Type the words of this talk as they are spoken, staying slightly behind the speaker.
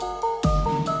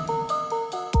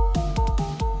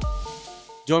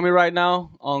Join me right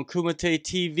now on Kumite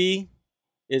TV.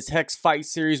 Is Hex Fight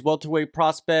Series welterweight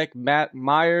prospect Matt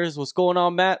Myers. What's going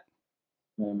on, Matt?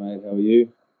 Hey mate, how are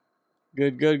you?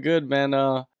 Good,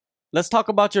 man. Let's talk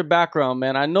about your background,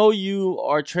 man. I know you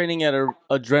are training at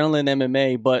Adrenaline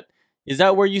MMA, but is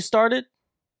that where you started?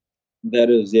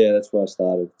 That's where I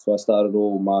started. So I started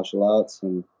all martial arts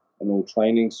and all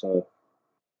training, so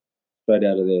straight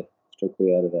out of there,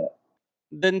 strictly out of that.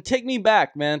 Then take me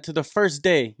back, man, to the first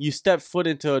day you stepped foot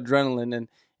into Adrenaline,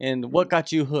 and what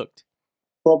got you hooked.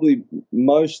 Probably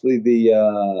mostly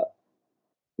the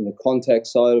contact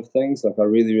side of things. Like I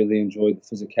really enjoyed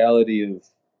the physicality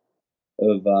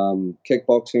of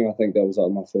kickboxing. I think that was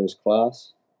like my first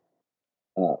class.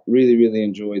 Really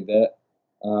enjoyed that.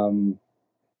 I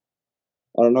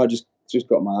don't know, just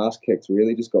got my ass kicked.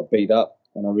 Really, just got beat up,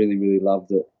 and I really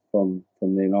loved it from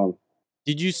then on.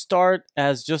 Did you start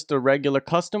as just a regular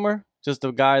customer, just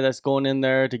a guy that's going in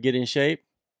there to get in shape?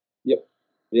 Yep,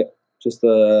 yep. Just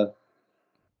I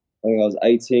think I was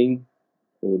 18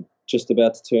 or just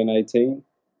about to turn 18.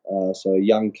 So a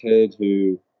young kid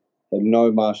who had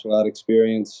no martial art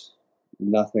experience,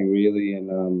 nothing really,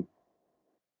 and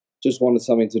just wanted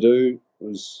something to do.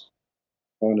 Was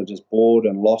kind of just bored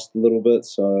and lost a little bit.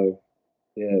 So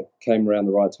yeah, came around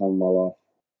the right time in my life.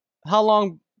 How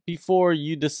long before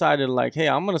you decided, like, hey,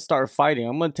 I'm gonna start fighting?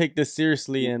 I'm gonna take this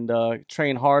seriously and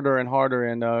train harder and harder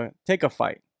and take a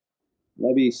fight.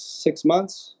 Maybe 6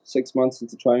 months. 6 months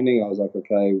into training, I was like,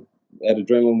 okay. At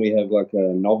Adrenaline, we have like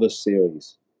a novice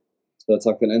series, so it's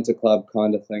like an interclub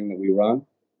kind of thing that we run.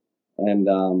 And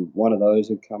one of those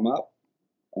had come up,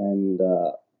 and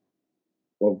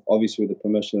well, obviously with the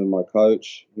permission of my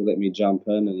coach, he let me jump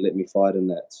in and let me fight in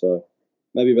that. So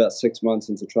maybe about 6 months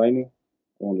into training,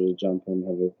 I wanted to jump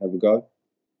in, have a go.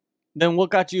 Then what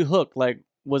got you hooked? Like,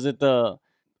 was it the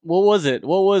what was it?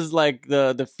 What was like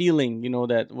the feeling,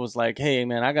 that was like, hey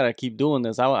man, I gotta keep doing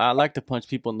this. I like to punch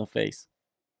people in the face.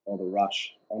 Oh, the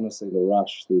rush! Honestly, the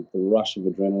rush of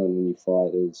adrenaline when you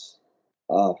fight is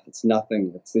it's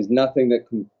nothing. There's nothing that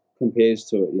compares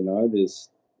to it. There's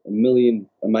a million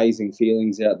amazing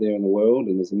feelings out there in the world,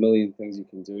 and there's a million things you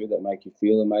can do that make you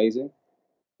feel amazing.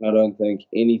 And I don't think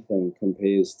anything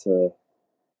compares to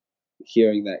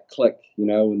hearing that click,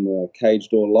 when the cage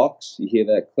door locks, you hear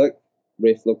that click,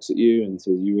 ref looks at you and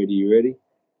says, "You ready, you ready?"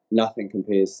 Nothing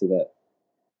compares to that.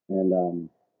 And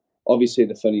obviously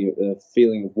the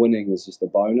feeling of winning is just a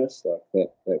bonus,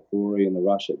 like that glory and the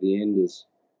rush at the end is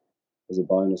a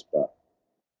bonus, but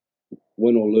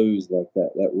win or lose, like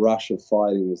that rush of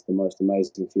fighting is the most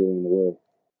amazing feeling in the world.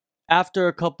 After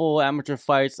a couple amateur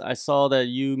fights, I saw that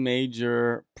you made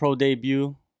your pro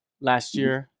debut last Mhm.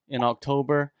 year in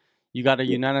October. You got a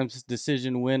Yeah. unanimous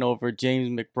decision win over James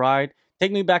McBride.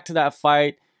 Take me back to that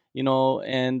fight,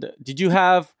 and did you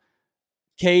have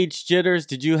cage jitters?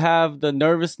 Did you have the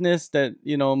nervousness that,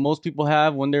 most people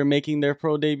have when they're making their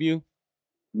pro debut?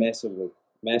 Massively,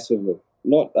 massively.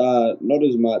 Not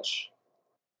as much.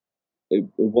 It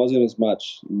wasn't as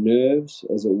much nerves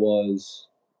as it was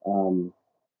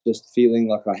just feeling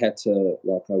like I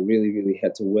really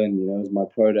had to win. It was my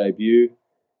pro debut,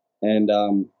 and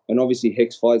obviously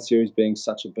Hex Fight Series being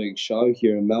such a big show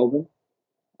here in Melbourne,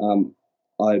 um,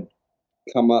 I'd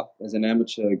come up as an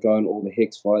amateur going to all the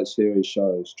Hex Fight Series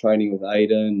shows, training with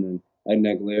Aiden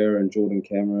Aguilera and Jordan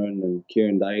Cameron and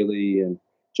Kieran Daly and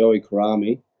Joey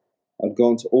Karami. I'd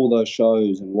gone to all those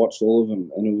shows and watched all of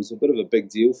them, and it was a bit of a big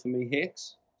deal for me,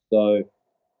 Hex. So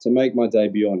to make my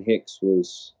debut on Hex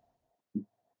was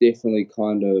definitely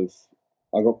kind of,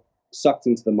 I got sucked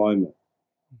into the moment.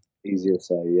 Easier to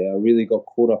say, yeah. I really got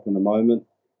caught up in the moment,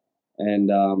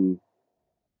 and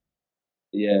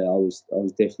yeah, I was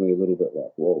definitely a little bit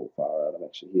like, whoa, far out. I'm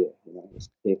actually here. It's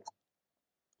Hex.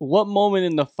 What moment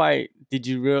in the fight did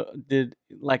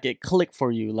like it click for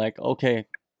you? Like, okay,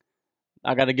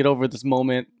 I got to get over this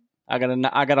moment. I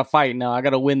gotta fight now. I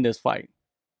gotta win this fight.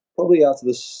 Probably after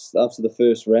the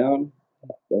first round, I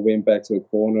went back to the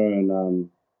corner and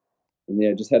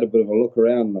yeah, just had a bit of a look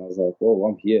around, and I was like, whoa,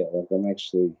 I'm here. Like I'm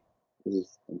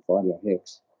fighting on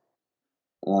Hex.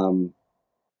 Um,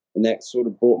 and that sort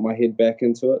of brought my head back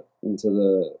into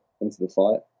the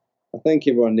fight. I think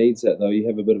everyone needs that though. You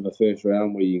have a bit of a first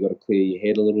round where you got to clear your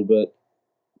head a little bit.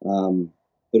 Um,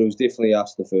 but it was definitely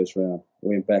after the first round. I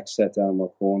went back, sat down in my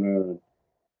corner, and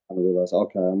I realized,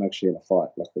 okay, I'm actually in a fight.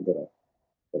 Like got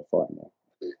to fight now.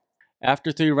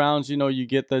 After 3 rounds, you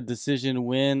get the decision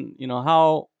win.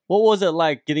 What was it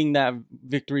like getting that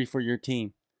victory for your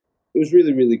team? It was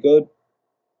really good.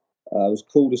 It was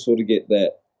cool to sort of get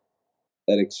that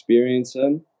experience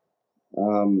in.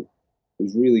 Um,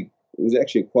 it was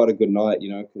actually quite a good night,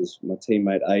 because my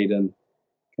teammate Aiden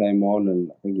came on,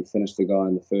 and I think he finished the guy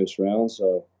in the first round.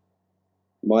 So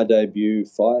my debut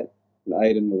fight, and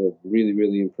Aiden with a really,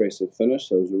 really impressive finish.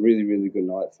 So it was a really, really good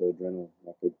night for Adrenaline,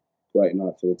 like a great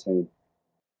night for the team.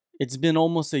 It's been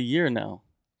almost a year now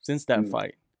since that Mm.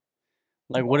 fight.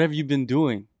 Like, what have you been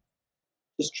doing?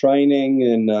 Just training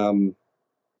and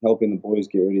helping the boys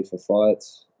get ready for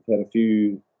fights. I've had a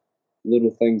few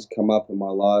little things come up in my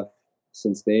life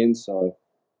since then, so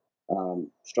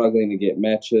struggling to get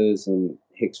matches and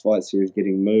Hex Fight Series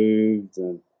getting moved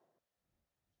and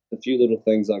a few little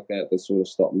things like that that sort of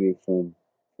stopped me from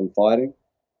fighting.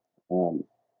 Um,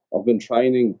 I've been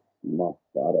training my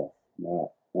butt off,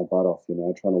 my butt off,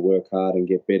 trying to work hard and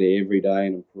get better every day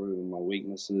and improving my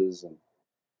weaknesses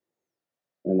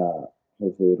and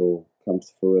hopefully it'll come to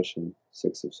fruition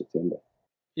 6th of September.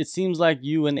 It seems like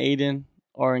you and Aiden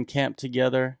are in camp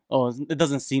together. Oh, it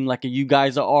doesn't seem like it. You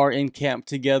guys are in camp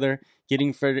together,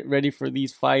 getting ready for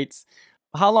these fights.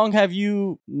 How long have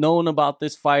you known about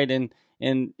this fight?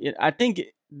 I think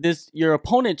this your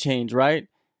opponent changed, right?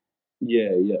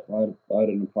 Yeah, yeah. I had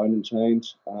an opponent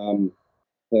change. I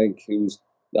think it was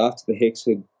after the Hex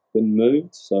had been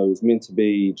moved, so it was meant to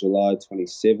be July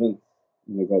 27th,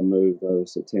 and it got moved over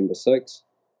September 6th.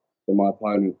 So my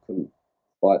opponent couldn't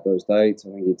fight those dates. I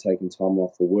think he'd taken time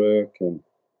off for work and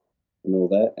all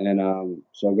that. And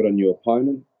so I got a new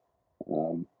opponent.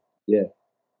 Yeah,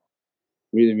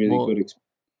 really, really Well, good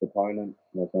opponent.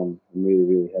 Like I'm really,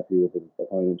 really happy with the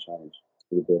opponent change. It's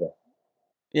for the better.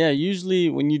 yeah, usually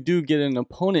when you do get an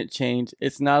opponent change,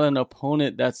 it's not an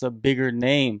opponent that's a bigger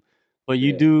name, but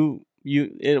Yeah,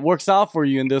 it works out for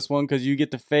you in this one because you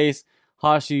get to face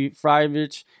Hashi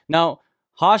Frivich. Now,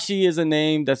 Hashi is a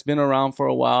name that's been around for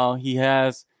a while. He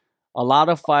has a lot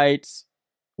of fights.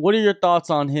 What are your thoughts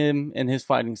on him and his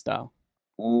fighting style?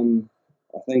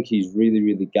 I think he's really,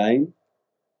 really game.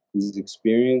 He's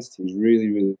experienced. He's really,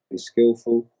 really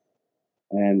skillful,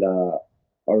 and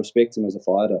I respect him as a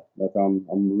fighter. Like I'm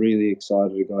really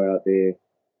excited to go out there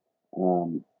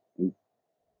and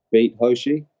beat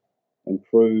Hoshi and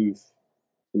prove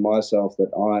to myself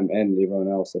that I'm and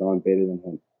everyone else that I'm better than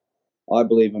him. I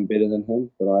believe I'm better than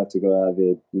him, but I have to go out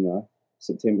there,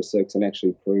 September 6th and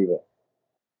actually prove it.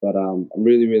 But I'm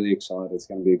really, really excited. It's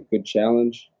going to be a good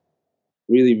challenge,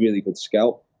 really, really good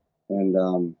scalp, and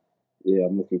yeah,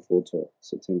 I'm looking forward to it.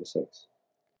 September 6th.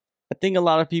 I think a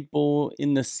lot of people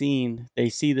in the scene, they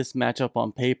see this matchup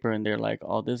on paper and they're like,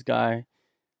 "Oh, this guy,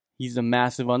 he's a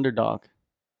massive underdog."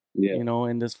 Yeah,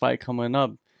 In this fight coming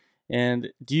up. And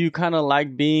do you kind of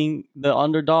like being the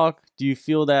underdog? Do you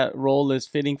feel that role is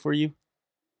fitting for you?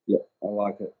 yeah, I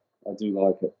like it. I do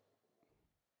like it.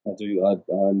 I do.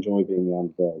 I enjoy being the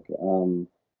underdog.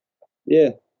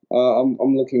 Yeah,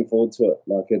 I'm looking forward to it.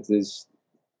 Like there's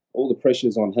all the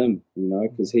pressure's on him,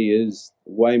 because he is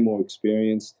way more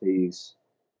experienced. He's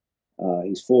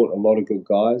fought a lot of good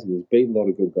guys and he's beat a lot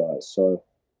of good guys. So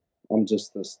I'm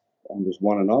just this. I'm just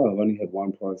 1-0. I've only had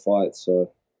one pro fight,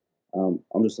 so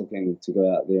I'm just looking to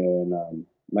go out there and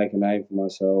make a name for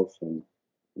myself and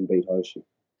beat Hoshi.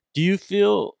 Do you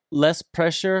feel less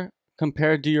pressure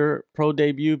compared to your pro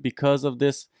debut because of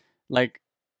this, like,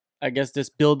 I guess this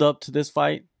build up to this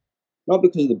fight? Not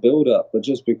because of the build up, but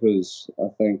just because I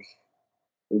think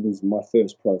it was my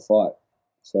first pro fight.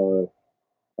 So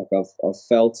like I've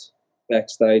felt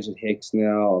backstage at Hex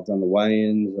now. I've done the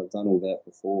weigh-ins. I've done all that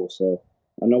before, so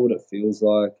I know what it feels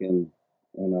like, and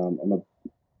I'm a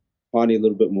tiny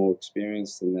little bit more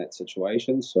experienced in that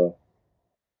situation. So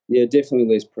yeah,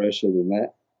 definitely less pressure than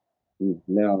that. And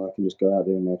now I can just go out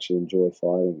there and actually enjoy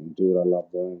fighting and do what I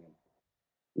love doing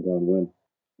and go and win.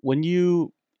 When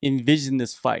you envision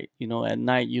this fight, at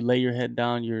night you lay your head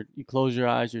down, you close your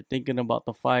eyes, you're thinking about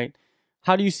the fight.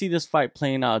 How do you see this fight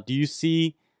playing out? Do you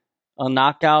see a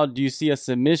knockout? Do you see a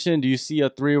submission? Do you see a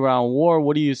 3-round war?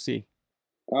 What do you see?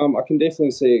 I can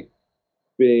definitely see it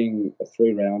being a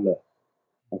 3-rounder.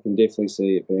 I can definitely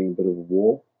see it being a bit of a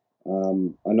war.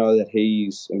 I know that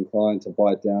he's inclined to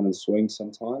bite down and swing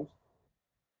sometimes,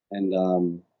 and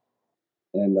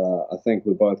I think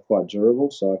we're both quite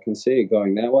durable, so I can see it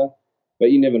going that way.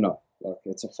 But you never know. Like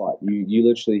it's a fight. You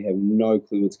literally have no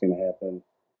clue what's going to happen.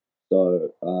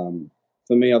 So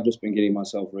for me, I've just been getting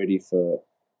myself ready for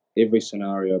every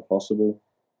scenario possible.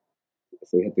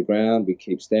 If we hit the ground, we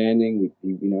keep standing.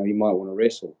 He might want to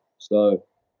wrestle. So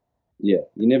yeah,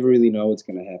 you never really know what's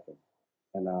going to happen.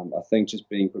 And I think just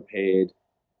being prepared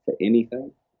for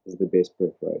anything is the best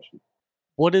preparation.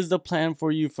 What is the plan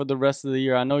for you for the rest of the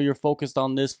year? I know you're focused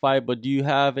on this fight, but do you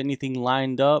have anything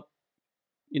lined up,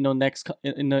 next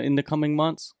in the coming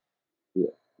months? Yeah,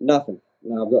 nothing.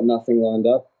 No, I've got nothing lined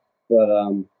up. But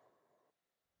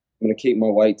gonna keep my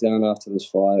weight down after this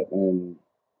fight and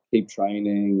keep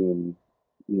training and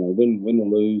win or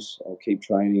lose, I'll keep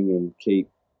training and keep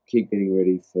getting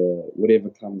ready for whatever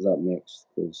comes up next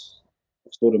because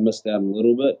I've sort of missed out a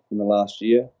little bit in the last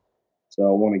year. So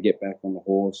I want to get back on the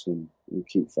horse and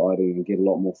keep fighting and get a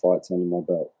lot more fights under my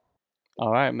belt.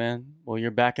 All right, man. Well,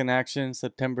 you're back in action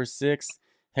September 6th,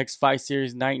 Hex Fight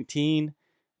Series 19,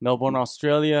 Melbourne,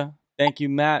 Australia. Thank you,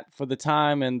 Matt, for the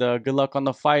time, and good luck on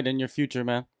the fight in your future,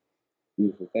 man.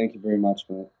 Beautiful. Thank you very much,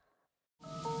 mate.